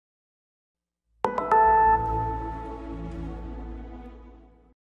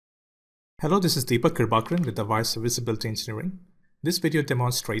Hello, this is Deepak Kirubhakaran with Avaya Serviceability Engineering. This video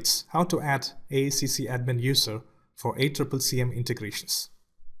demonstrates how to add AACC admin user for ACCCM integrations.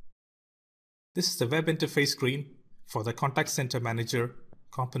 This is the web interface screen for the Contact Center Manager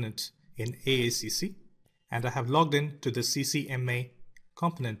component in AACC, and I have logged in to the CCMA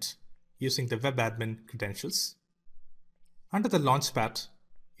component using the web admin credentials. Under the Launchpad,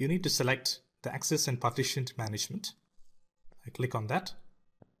 you need to select the Access and Partition Management. I click on that.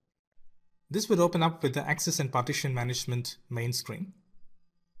 This will open up with the Access and Partition Management main screen.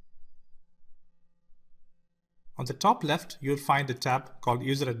 On the top left, you'll find a tab called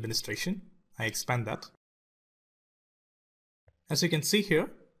User Administration. I expand that. As you can see here,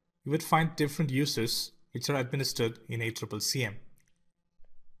 you would find different users which are administered in ACCCM.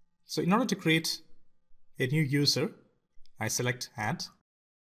 So in order to create a new user, I select Add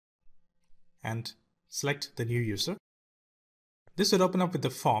and select the new user. This will open up with the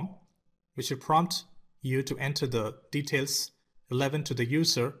form, which will prompt you to enter the details relevant to the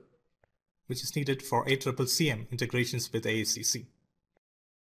user, which is needed for ACCCM integrations with AACC.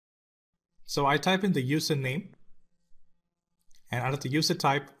 So I type in the username, and under the user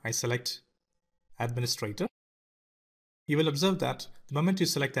type, I select Administrator. You will observe that the moment you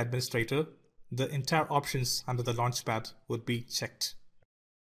select Administrator, the entire options under the Launchpad would be checked.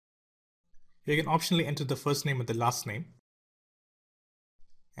 You can optionally enter the first name and the last name.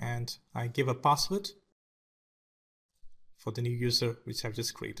 And I give a password for the new user which I've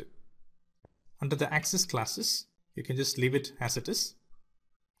just created. Under the access classes, you can just leave it as it is.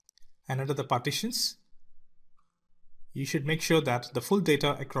 And under the partitions, you should make sure that the full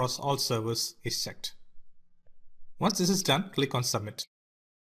data across all servers is checked. Once this is done, click on Submit.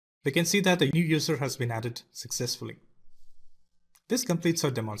 We can see that the new user has been added successfully. This completes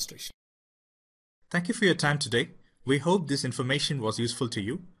our demonstration. Thank you for your time today. We hope this information was useful to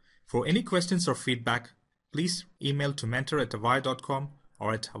you. For any questions or feedback, please email to mentor@avaya.com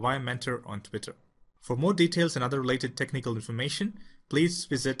or at Avaya Mentor on Twitter. For more details and other related technical information, please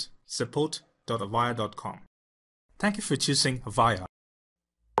visit support.avaya.com. Thank you for choosing Avaya